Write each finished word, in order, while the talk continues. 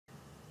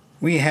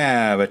We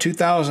have a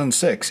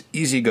 2006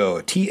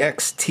 EZGO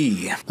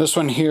TXT. This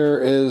one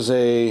here is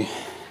a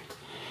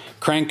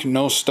crank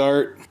no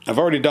start. I've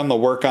already done the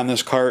work on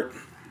this cart,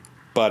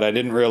 but I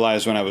didn't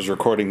realize when I was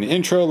recording the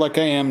intro like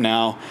I am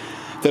now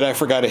that I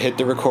forgot to hit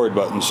the record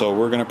button, so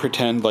we're going to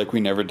pretend like we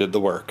never did the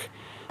work.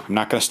 I'm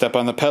not going to step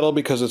on the pedal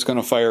because it's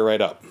going to fire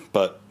right up,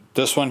 but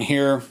this one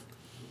here,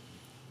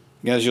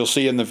 as you'll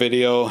see in the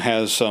video,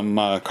 has some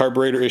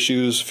carburetor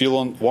issues,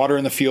 fuel and water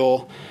in the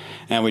fuel,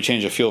 and we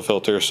changed the fuel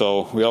filter,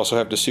 so we also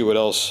have to see what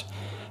else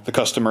the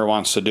customer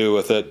wants to do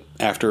with it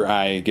after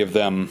I give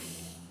them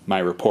my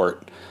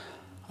report.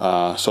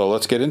 So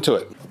let's get into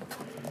it.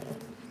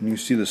 You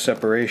see the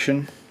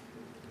separation.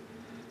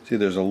 See,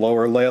 there's a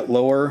lower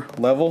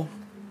level,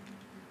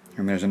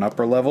 and there's an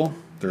upper level.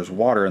 There's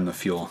water in the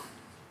fuel.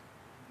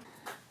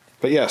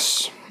 But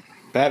yes,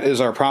 that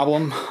is our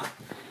problem.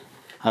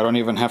 I don't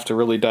even have to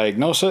really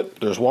diagnose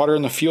it. There's water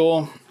in the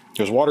fuel.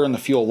 There's water in the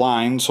fuel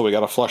lines, so we got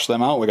to flush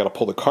them out. We got to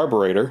pull the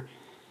carburetor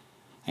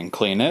and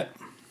clean it.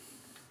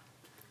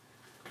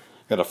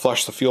 Got to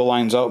flush the fuel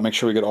lines out, make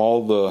sure we get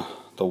all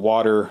the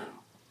water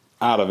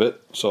out of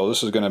it. So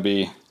this is going to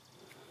be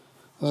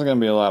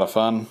a lot of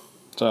fun.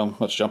 So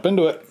let's jump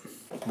into it.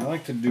 What I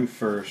like to do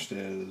first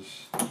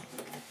is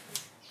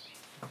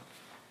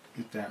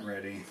get that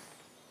ready.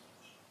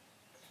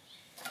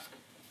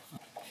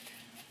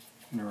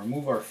 I'm going to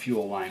remove our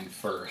fuel line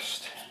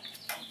first.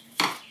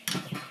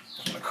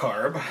 The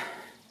carb.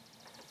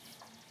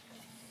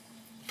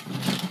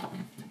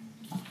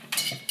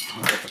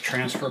 Hook up the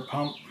transfer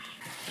pump.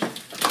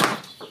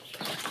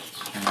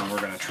 And then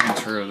we're going to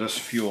transfer this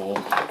fuel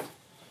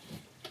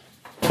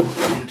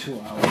into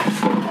our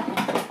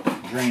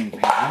drain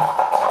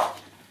pan.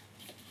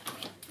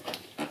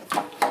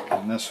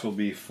 And this will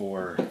be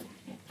for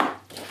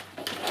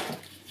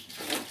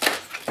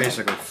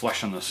basically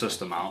flushing the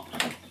system out.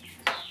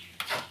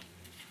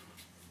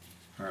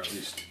 Or at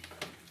least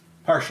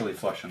partially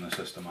flushing the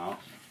system out.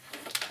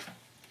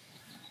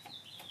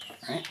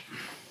 Alright.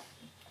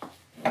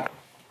 You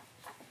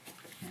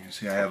can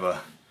see I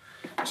have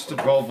just a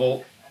 12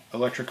 volt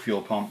electric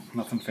fuel pump,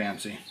 nothing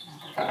fancy.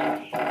 Oh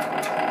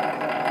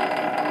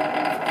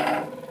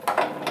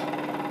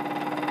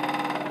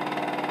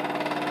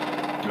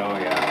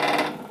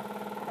yeah.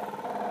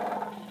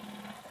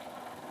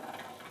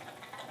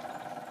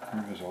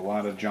 There's a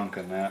lot of junk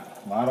in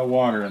that, a lot of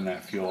water in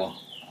that fuel.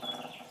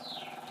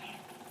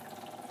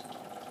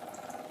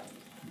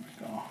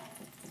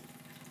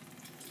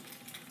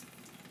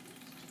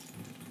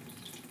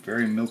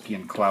 Very milky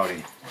and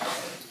cloudy.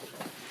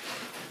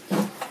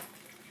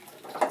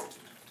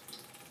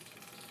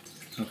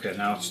 Okay,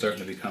 now it's starting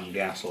to become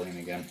gasoline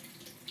again.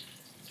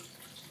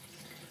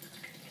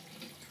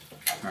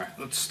 Alright,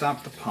 let's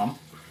stop the pump.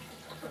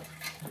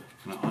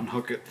 I'm going to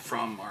unhook it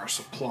from our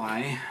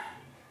supply.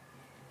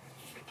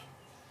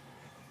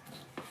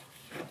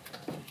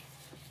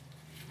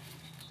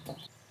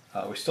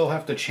 We still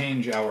have to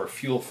change our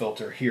fuel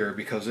filter here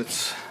because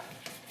it's, I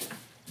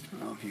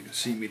don't know if you can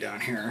see me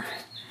down here.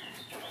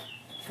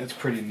 It's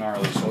pretty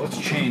gnarly, so let's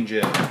change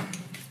it. Let's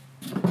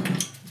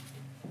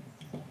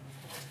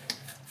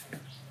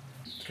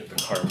get the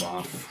carb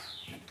off.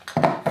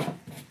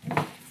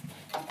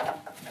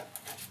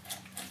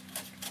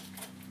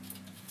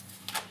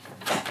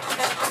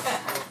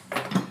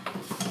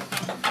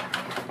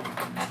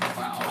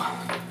 Wow.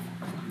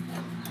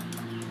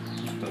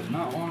 Does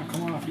not want to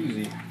come off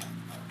easy.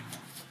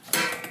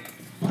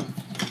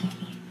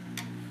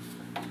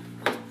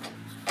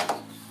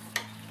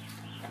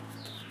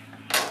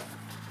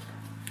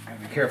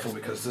 Careful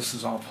because this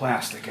is all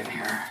plastic in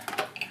here.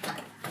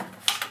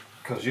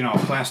 Because you know,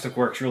 plastic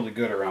works really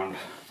good around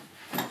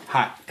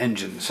hot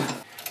engines.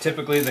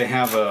 Typically they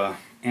have a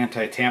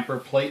anti-tamper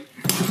plate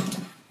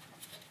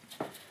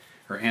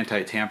or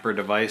anti-tamper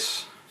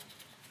device.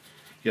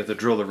 You have to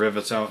drill the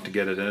rivets out to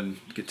get it in,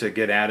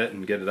 get at it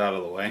and get it out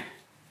of the way.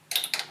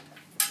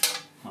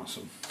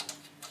 Awesome.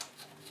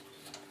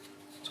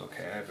 It's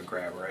okay, I have a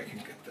grabber, I can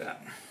get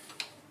that.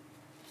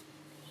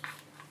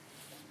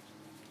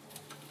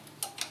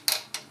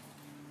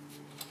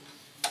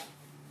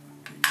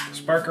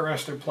 Spark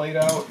arrestor plate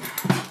out.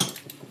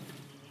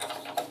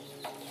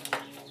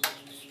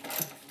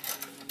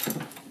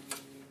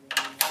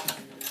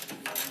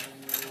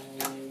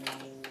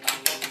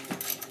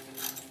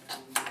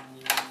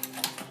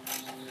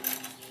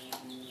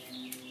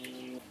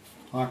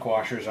 Lock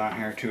washers on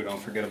here too, don't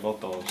forget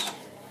about those.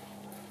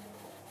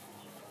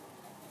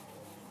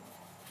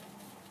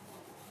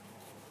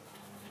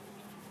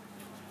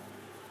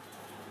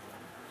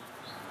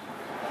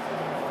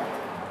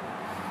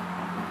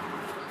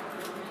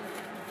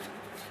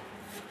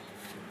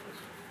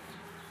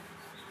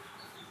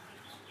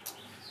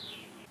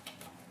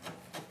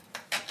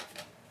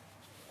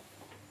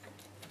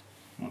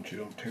 You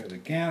don't tear the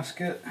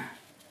gasket.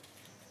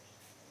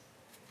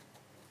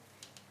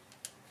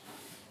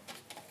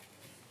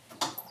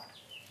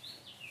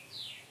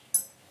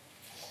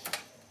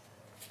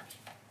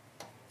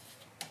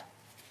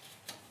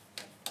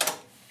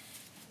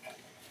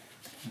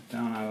 Get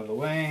down out of the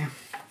way.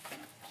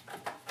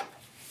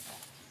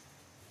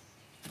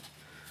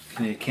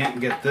 And you can't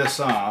get this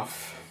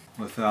off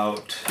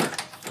without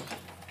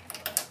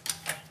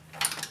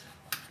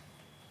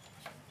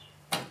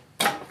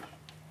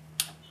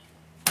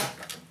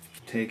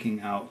taking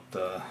out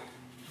the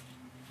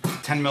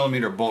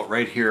 10mm bolt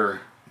right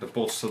here. The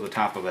bolts to the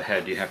top of the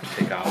head you have to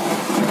take out.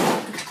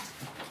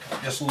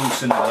 Just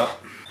loosen it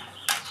up.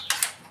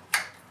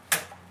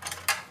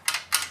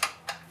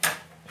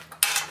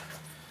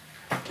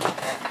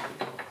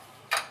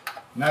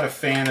 Not a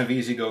fan of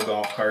EZGO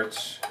golf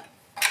carts,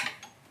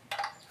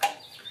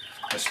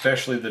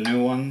 especially the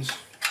new ones.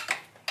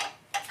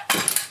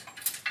 There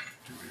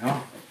we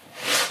go.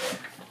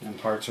 Them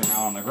parts are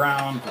now on the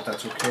ground, but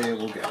that's okay,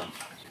 we'll get them.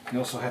 You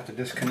also have to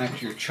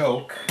disconnect your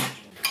choke,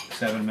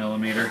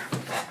 7mm.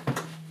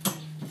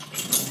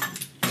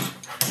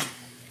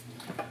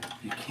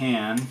 You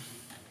can.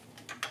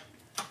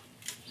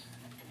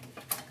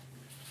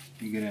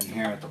 You get in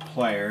here at the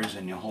pliers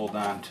and you hold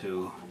on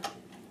to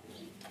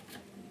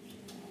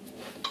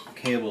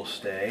cable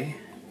stay,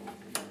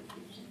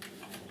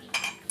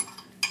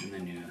 and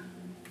then you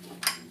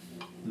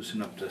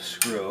loosen up the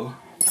screw.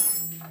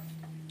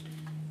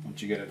 Once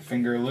you get it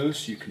finger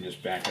loose, you can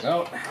just back it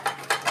out,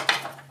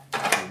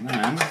 and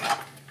then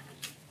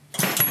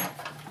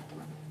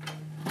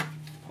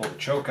pull the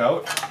choke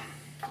out.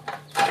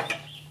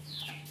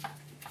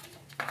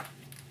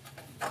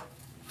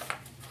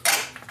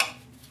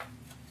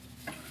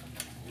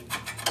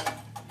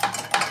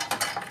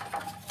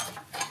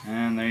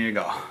 And there you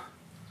go.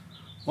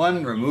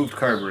 One removed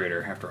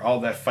carburetor after all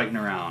that fighting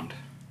around.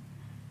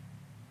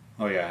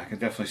 Oh yeah, I can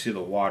definitely see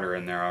the water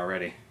in there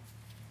already.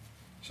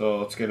 So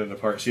let's get it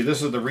apart. See,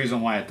 this is the reason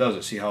why it does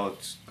it. See how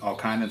it's all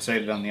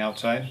condensated on the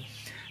outside?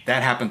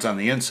 That happens on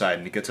the inside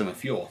and it gets in the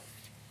fuel.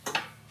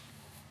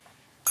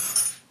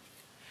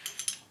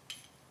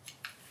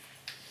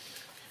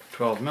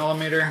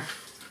 $12mm.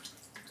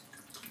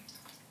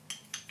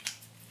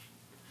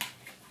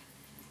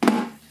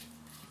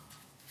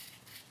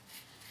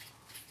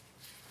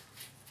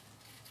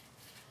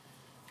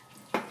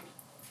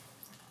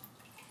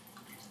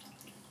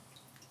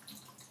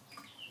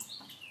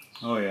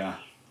 Oh yeah.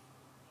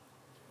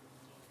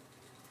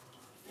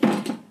 I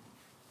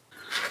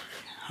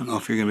don't know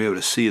if you're going to be able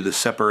to see the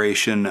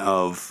separation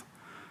of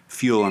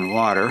fuel and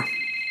water,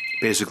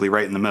 basically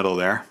right in the middle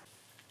there.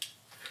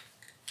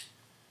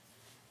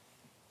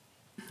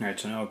 Alright,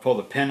 so now we pull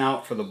the pin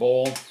out for the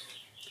bowl,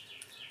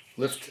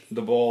 lift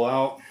the bowl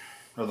out,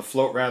 or the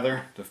float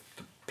rather, the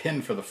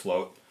pin for the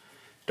float.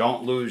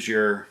 Don't lose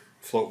your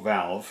float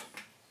valve.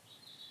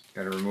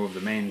 Got to remove the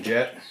main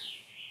jet.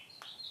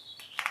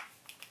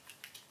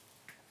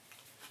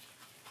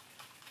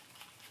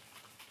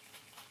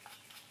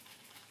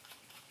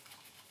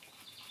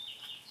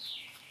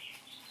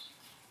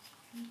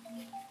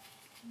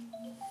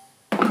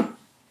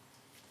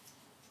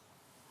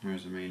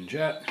 There's the main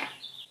jet.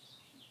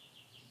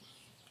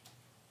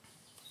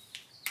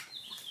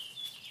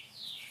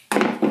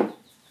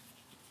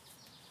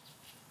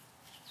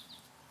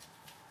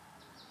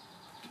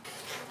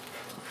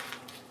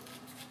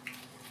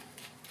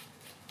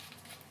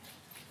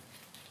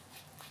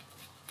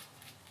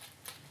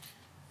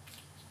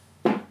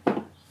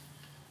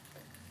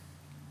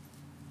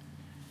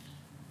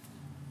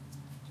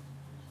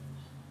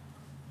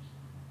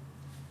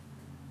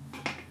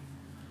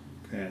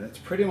 Okay, that's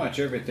pretty much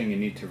everything you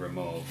need to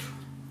remove.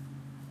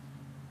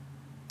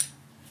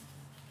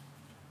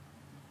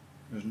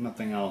 There's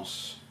nothing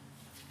else.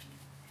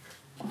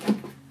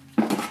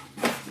 That's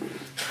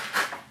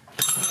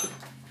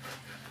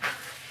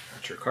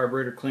your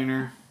carburetor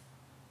cleaner.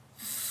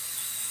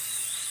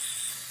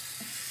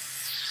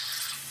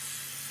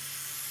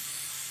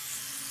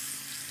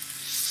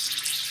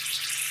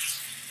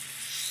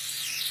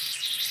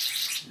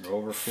 Your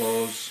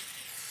overflows.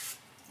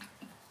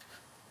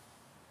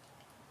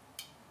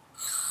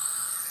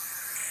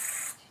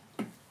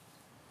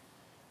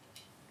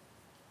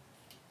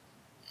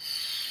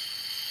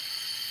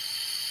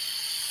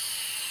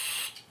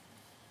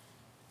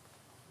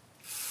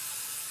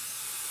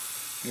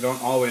 You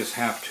don't always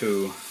have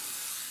to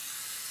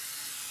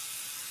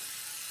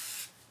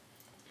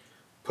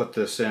put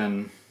this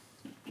in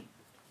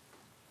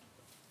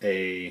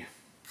a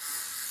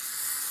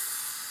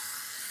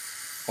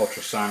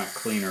ultrasonic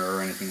cleaner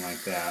or anything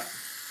like that.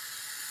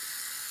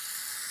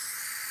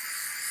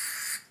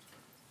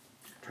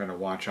 Try to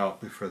watch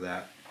out for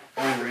that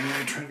O-ring.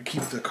 I try to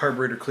keep the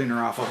carburetor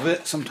cleaner off of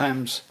it.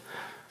 Sometimes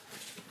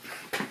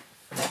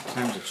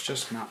it's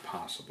just not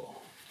possible.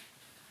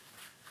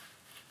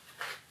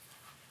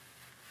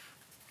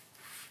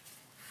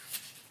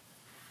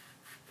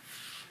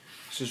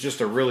 This is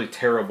just a really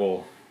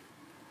terrible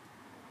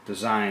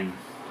design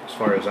as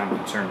far as I'm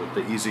concerned with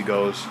the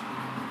EZGOs.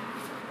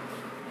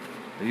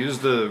 They use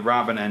the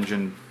Robin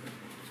engine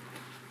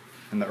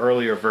in the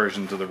earlier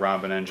versions of the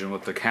Robin engine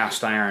with the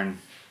cast iron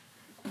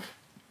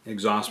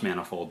exhaust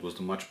manifold was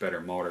the much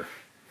better motor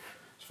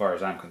as far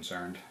as I'm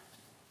concerned.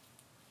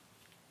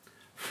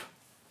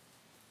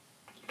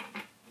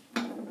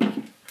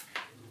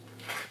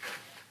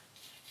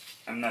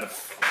 I'm not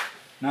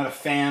Not a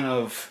fan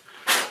of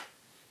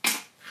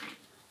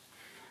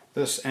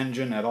this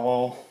engine at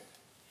all.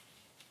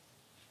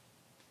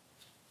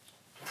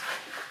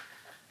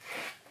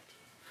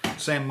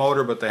 Same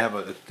motor, but they have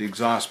the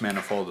exhaust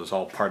manifold is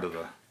all part of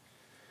the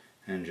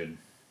engine.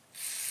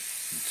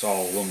 It's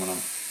all aluminum,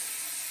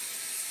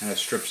 and it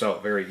strips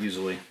out very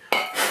easily.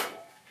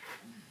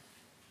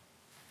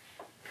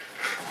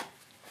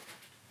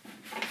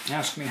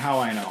 Ask me how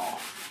I know.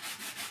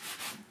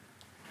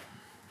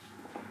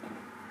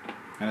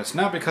 And it's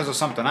not because of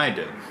something I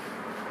did.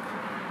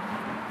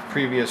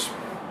 Previous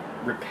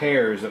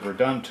repairs that were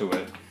done to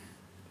it,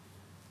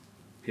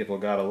 people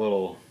got a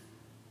little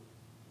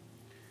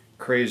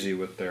crazy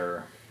with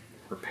their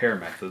repair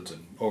methods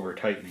and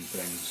over-tightening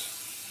things.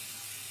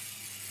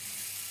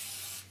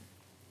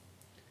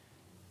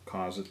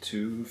 Cause it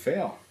to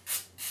fail.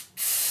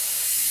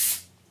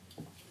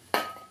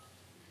 I'm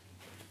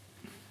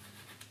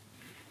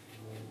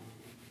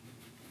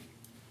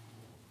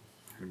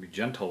going to be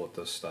gentle with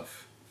this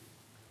stuff.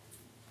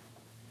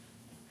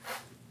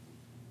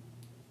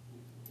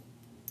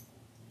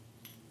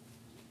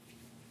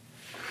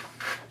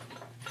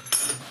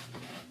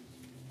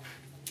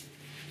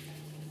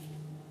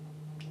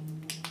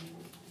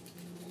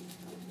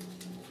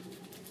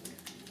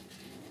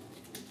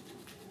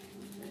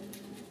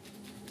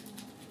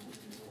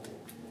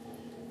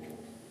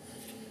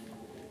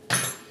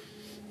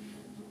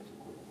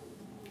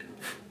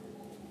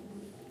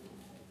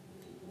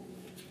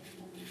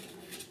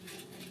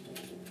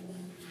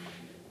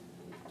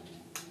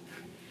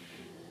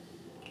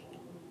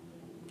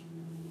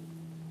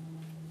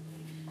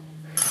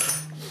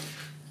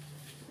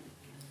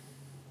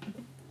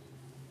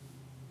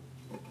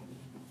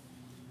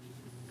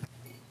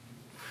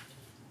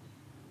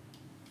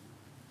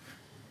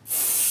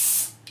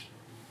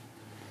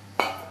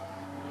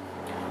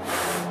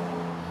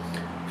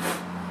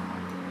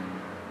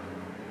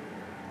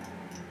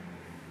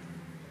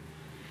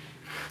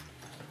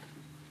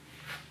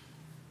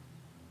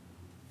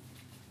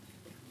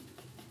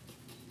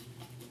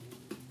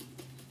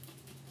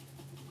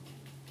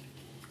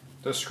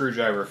 This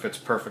screwdriver fits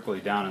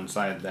perfectly down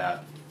inside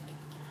that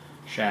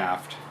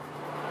shaft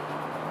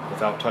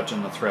without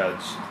touching the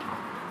threads,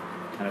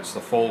 and it's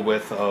the full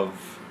width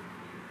of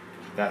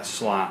that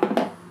slot,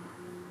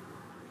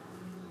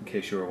 in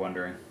case you were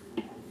wondering.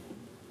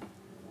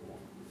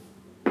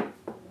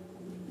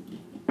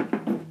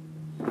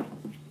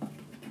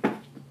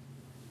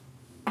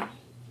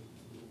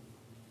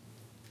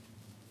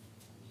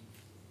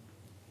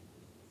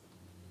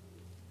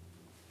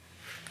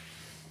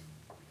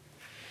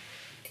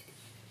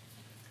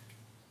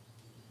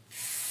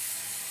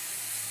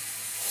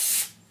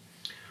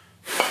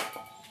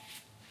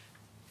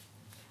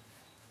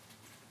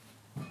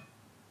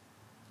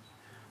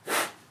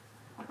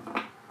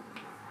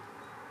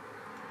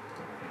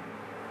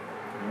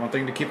 One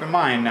thing to keep in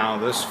mind now,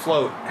 this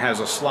float has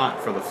a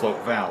slot for the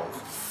float valve.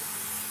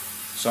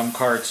 Some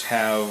carts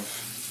have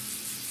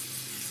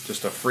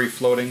just a free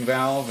floating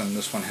valve, and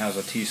this one has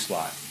a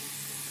T-slot.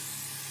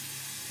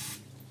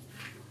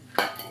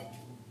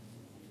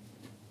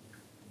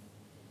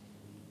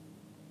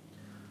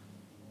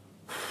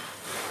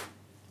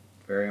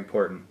 Very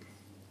important.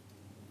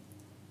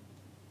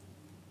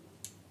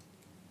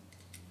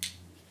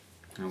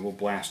 And we'll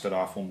blast it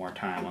off one more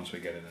time once we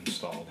get it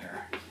installed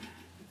here.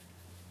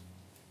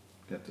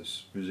 Get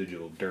this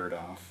residual dirt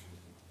off.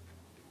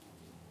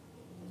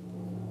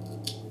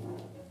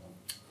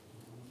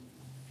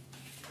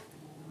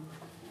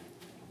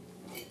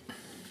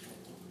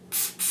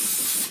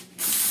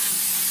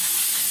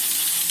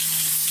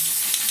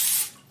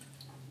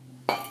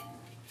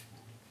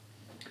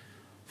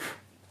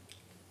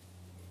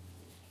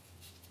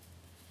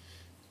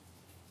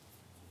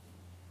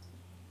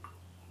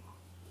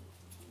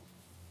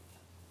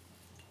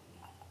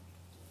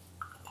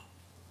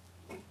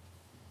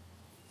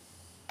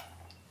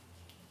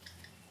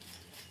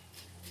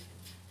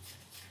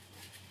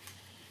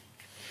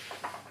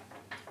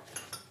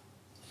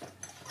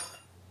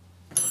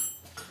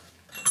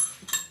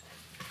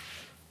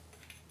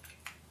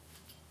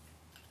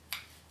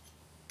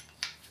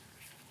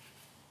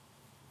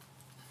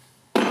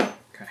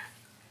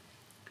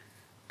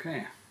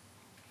 Okay.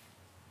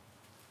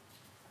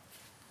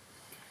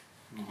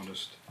 I'll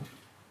just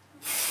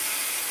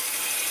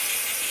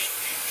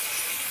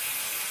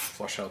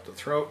flush out the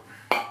throat.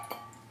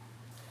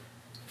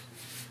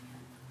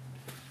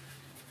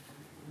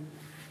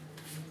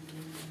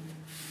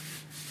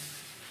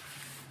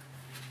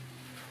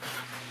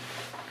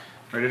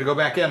 Ready to go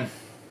back in.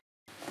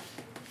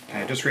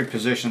 Okay, I just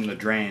repositioned the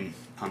drain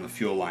on the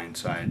fuel line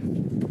side.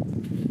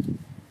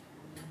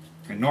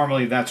 And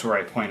normally that's where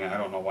I point it. I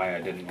don't know why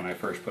I didn't when I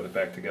first put it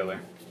back together.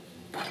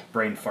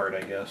 Brain fart,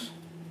 I guess.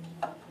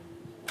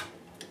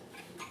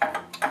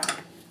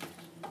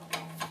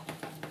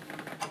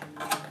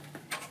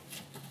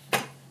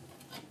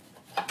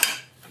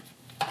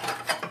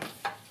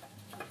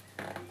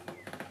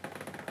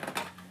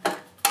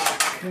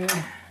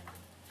 Okay.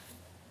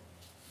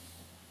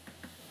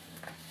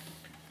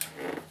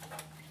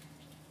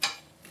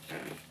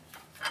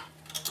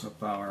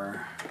 up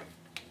our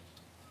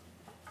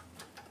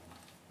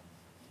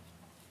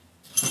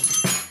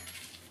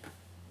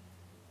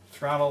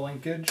throttle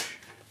linkage,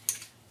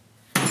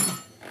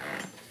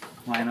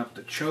 line up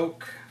the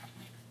choke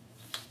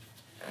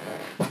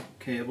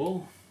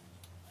cable,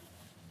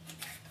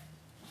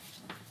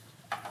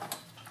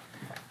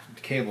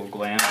 the cable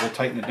gland. We'll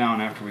tighten it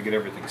down after we get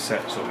everything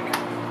set so we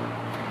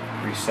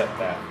can reset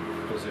that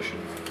position.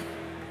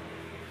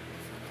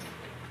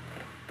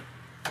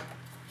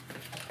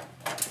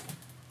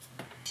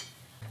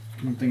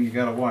 One thing you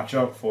gotta watch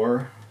out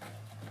for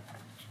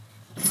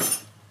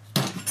is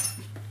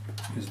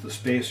the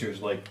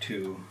spacers like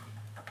to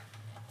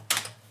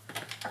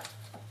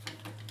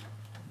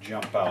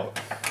jump out,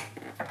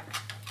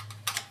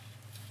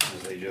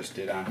 as they just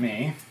did on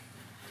me.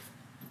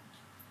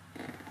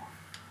 So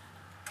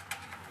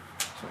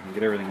I can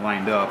get everything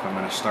lined up. I'm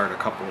going to start a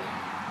couple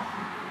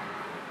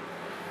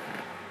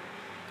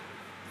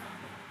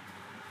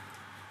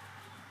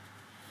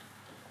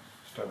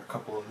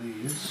of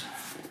these.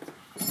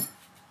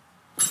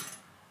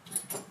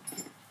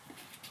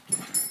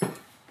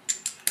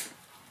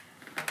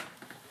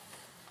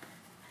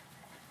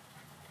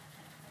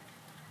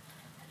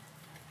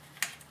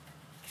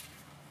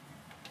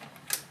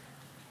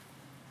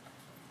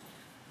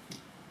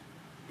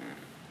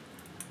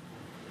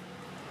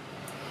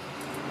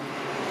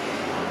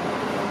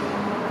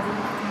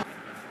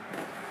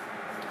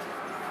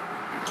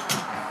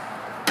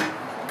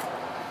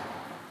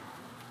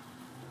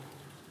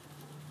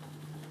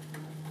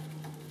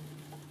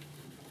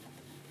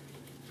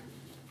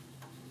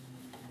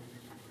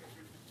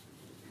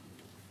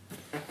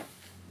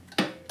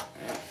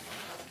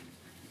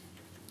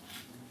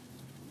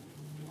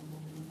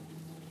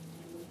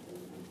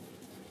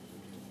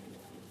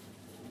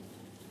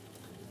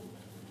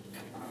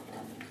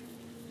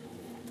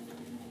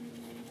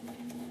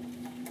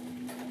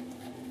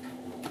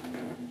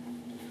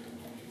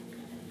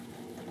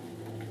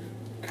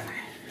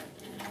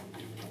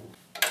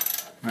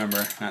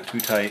 Remember, not too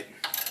tight.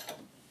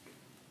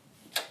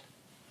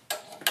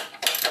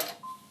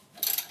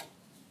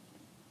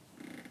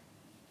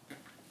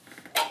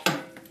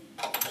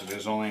 It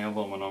is only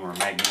aluminum or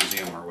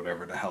magnesium or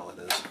whatever the hell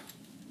it is.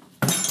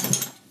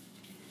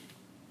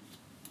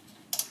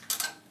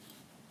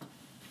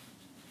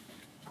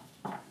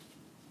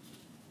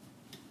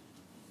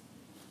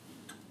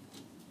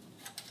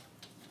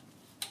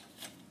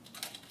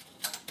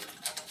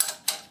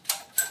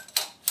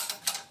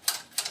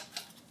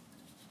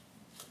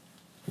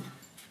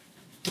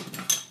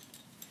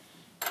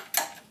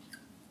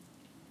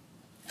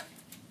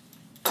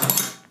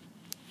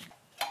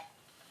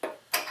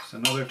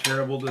 It's another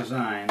terrible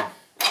design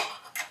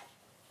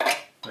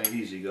by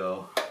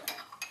EZGO.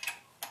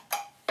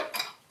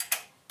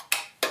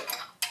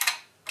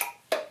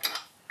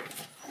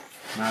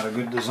 Not a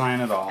good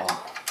design at all.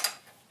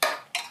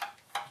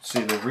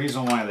 See, the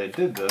reason why they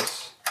did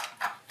this,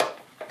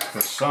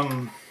 because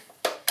some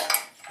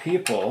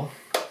people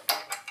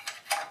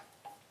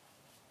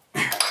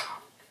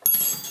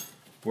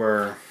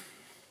were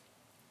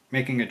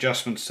making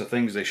adjustments to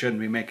things they shouldn't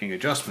be making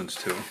adjustments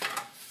to.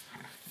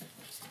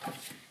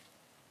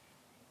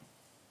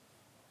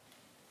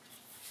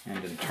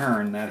 And in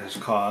turn, that has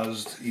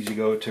caused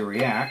EZGO to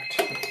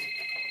react.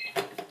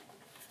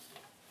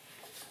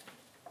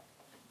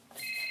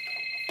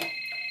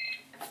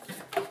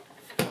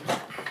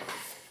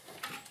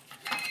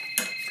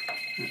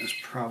 That is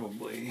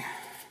probably...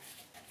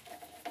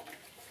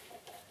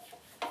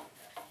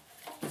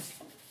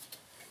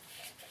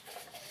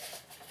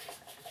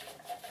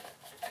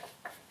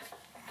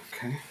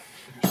 Okay,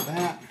 there's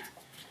that.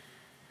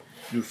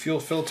 New fuel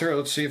filter,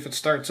 let's see if it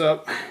starts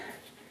up.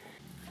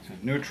 It's in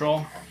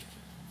neutral.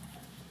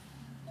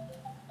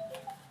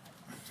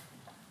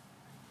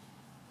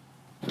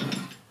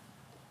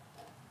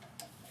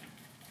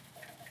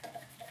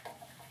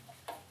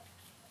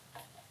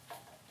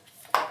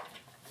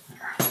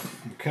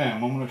 Okay, a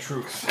moment of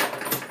truth. Wait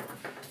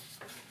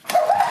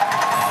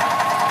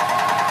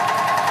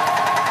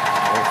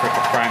for it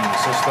to prime the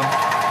system.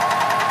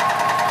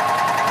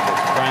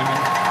 It's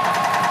priming.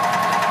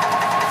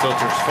 The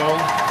filter's full.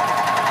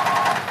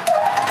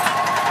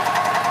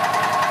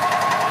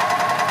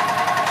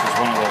 This is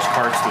one of those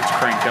carts that's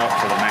cranked out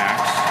to the max.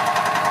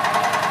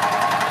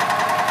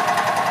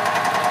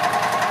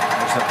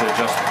 I just have to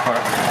adjust the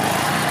cart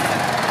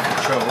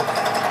to choke.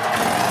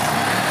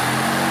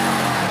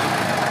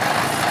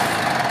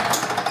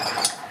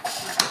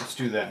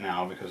 Do that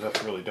now because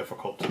that's really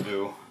difficult to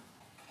do.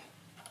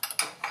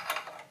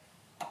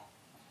 There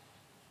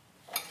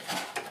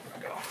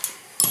we go.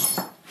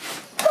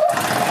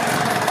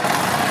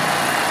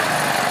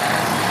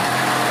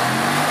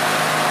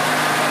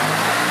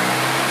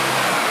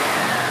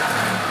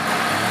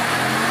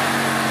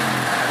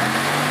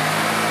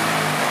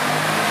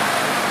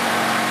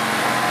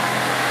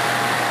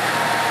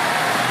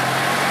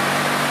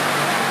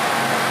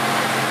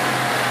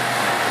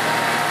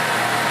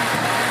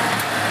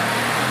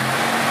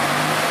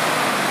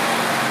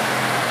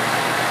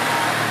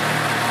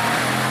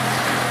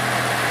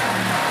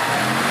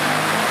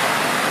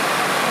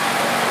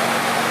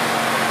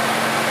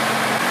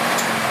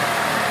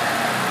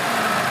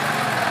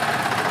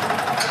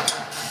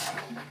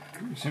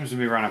 Seems to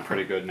be running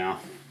pretty good now.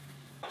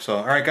 So,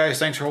 alright guys,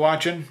 thanks for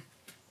watching.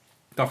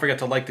 Don't forget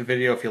to like the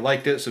video if you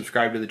liked it,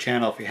 subscribe to the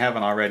channel if you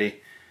haven't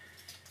already,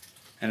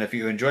 and if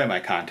you enjoy my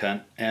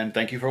content, and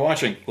thank you for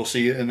watching. We'll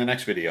see you in the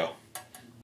next video.